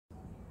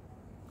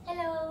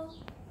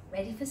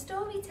Ready for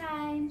story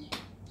time?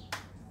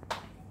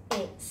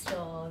 It's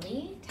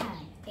story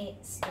time.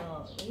 It's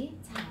story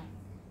time.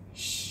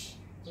 Shh,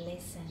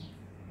 listen.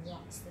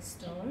 What's the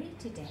story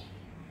today?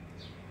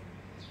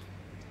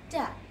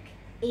 Duck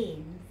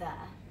in the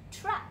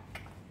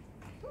truck.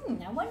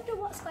 I wonder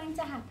what's going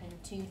to happen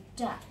to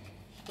Duck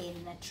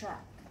in the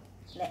truck.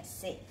 Let's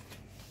see.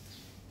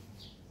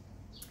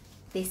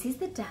 This is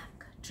the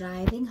duck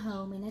driving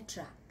home in a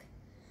truck.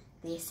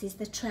 This is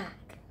the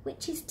track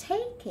which is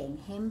taking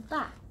him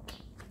back.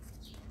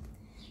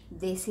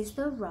 This is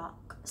the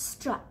rock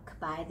struck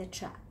by the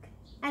truck,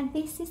 and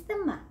this is the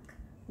muck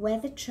where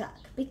the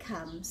truck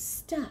becomes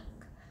stuck.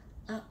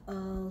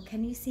 Uh-oh,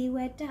 can you see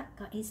where Duck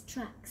got his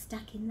truck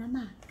stuck in the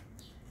muck?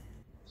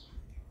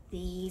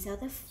 These are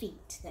the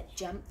feet that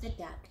jump the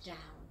duck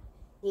down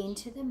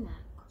into the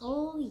muck,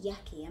 all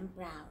yucky and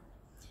brown.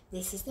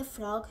 This is the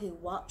frog who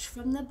watched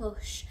from the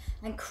bush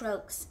and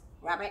croaks,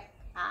 "Rabbit,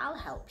 I'll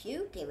help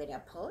you, give it a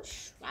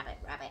push. Rabbit,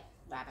 rabbit,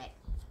 rabbit."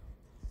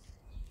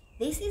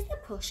 This is the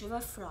push of a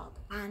frog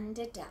and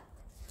a duck,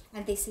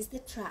 and this is the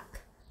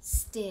truck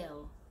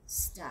still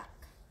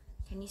stuck.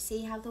 Can you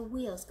see how the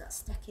wheels got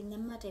stuck in the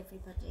mud,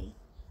 everybody?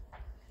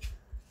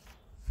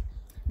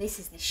 This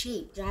is the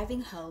sheep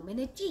driving home in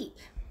a jeep.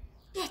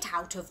 "Get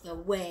out of the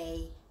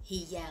way," he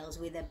yells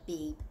with a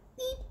beep.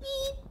 Beep,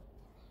 beep.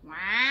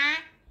 Wah.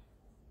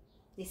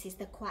 This is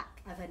the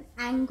quack of an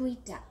angry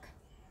duck.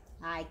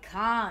 "I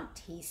can't,"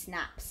 he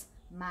snaps.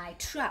 "My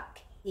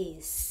truck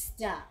is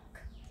stuck."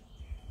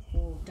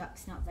 Oh,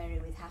 Duck's not very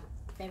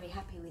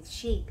happy with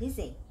sheep, is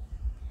he?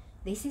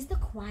 This is the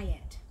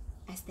quiet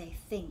as they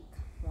think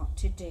what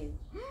to do.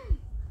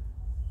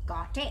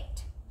 "Got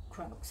it,"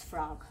 croaks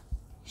Frog.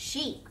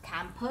 "Sheep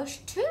can push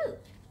too.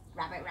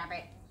 Rabbit,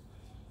 rabbit."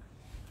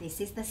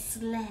 This is the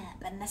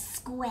slurp and the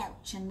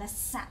squelch and the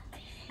suck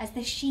as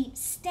the sheep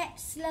step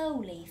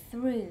slowly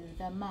through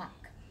the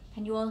muck.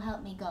 Can you all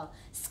help me go?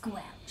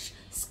 Squelch,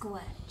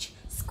 squelch,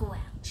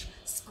 squelch,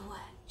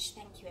 squelch.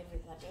 Thank you,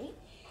 everybody.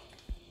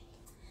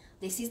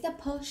 This is the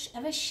push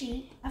of a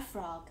sheep, a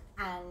frog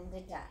and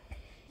a duck.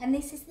 And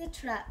this is the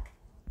truck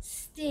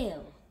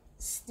still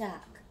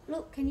stuck.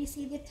 Look, can you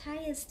see the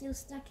tyres still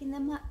stuck in the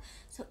muck?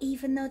 So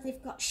even though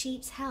they've got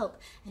sheep's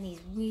help and he's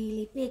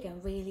really big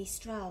and really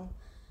strong,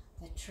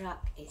 the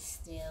truck is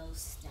still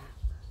stuck.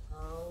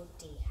 Oh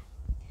dear.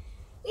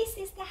 This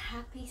is the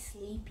happy,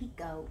 sleepy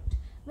goat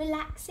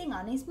relaxing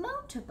on his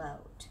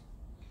motorboat.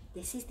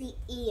 This is the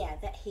ear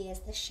that hears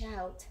the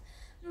shout,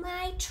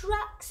 "My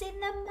truck's in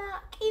the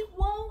muck, it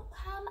won't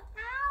come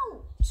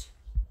out."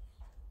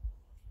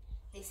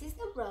 This is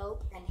the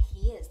rope, and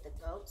here's the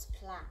goat's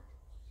plan,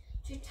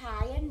 to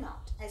tie a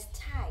knot as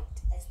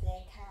tight as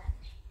they can.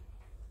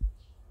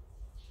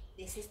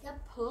 This is the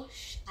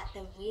push at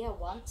the rear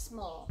once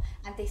more,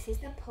 and this is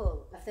the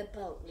pull of the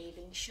boat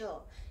leaving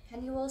shore.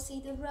 Can you all see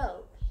the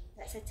rope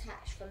that's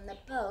attached from the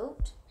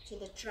boat to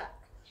the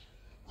truck?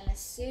 And as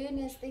soon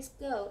as this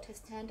goat has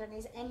turned on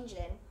his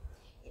engine,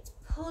 it's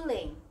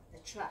pulling the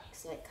truck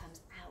so it comes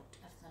out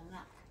of the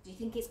muck. Do you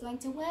think it's going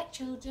to work,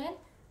 children?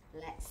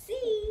 Let's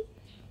see.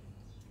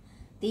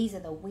 These are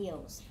the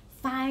wheels,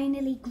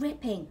 finally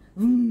gripping.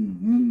 Vroom,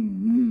 vroom,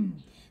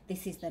 vroom.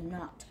 This is the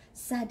knot,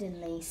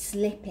 suddenly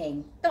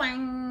slipping.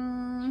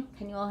 Twang!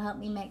 Can you all help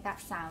me make that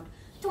sound?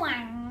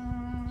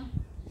 Twang!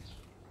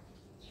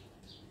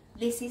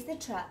 This is the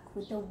truck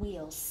with the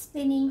wheels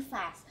spinning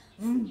fast.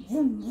 Vroom,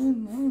 vroom,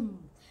 vroom,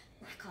 vroom.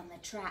 Back on the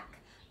track,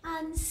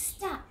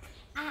 unstuck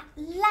at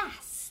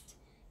last.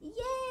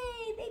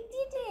 Yay, they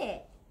did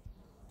it.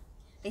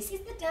 This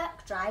is the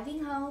duck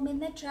driving home in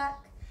the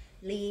truck,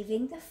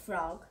 leaving the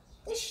frog,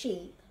 the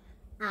sheep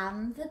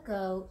and the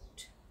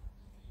goat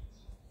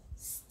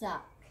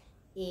stuck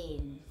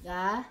in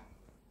the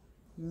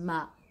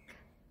muck.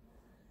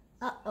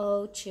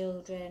 Uh-oh,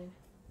 children.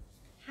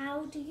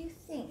 How do you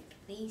think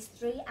these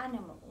three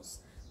animals,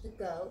 the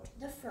goat,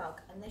 the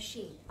frog and the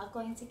sheep, are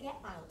going to get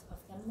out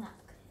of the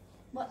muck?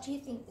 What do you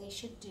think they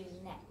should do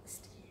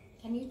next?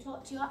 Can you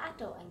talk to your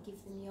adult and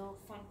give them your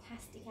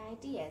fantastic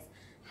ideas?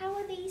 How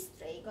are these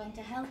three going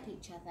to help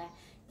each other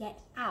get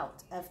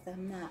out of the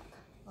muck?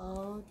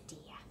 Oh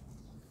dear.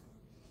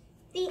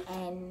 The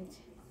end.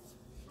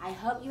 I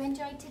hope you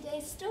enjoyed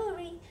today's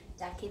story,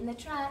 Duck in the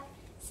Truck.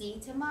 See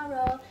you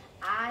tomorrow.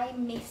 I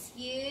miss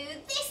you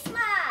this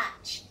much.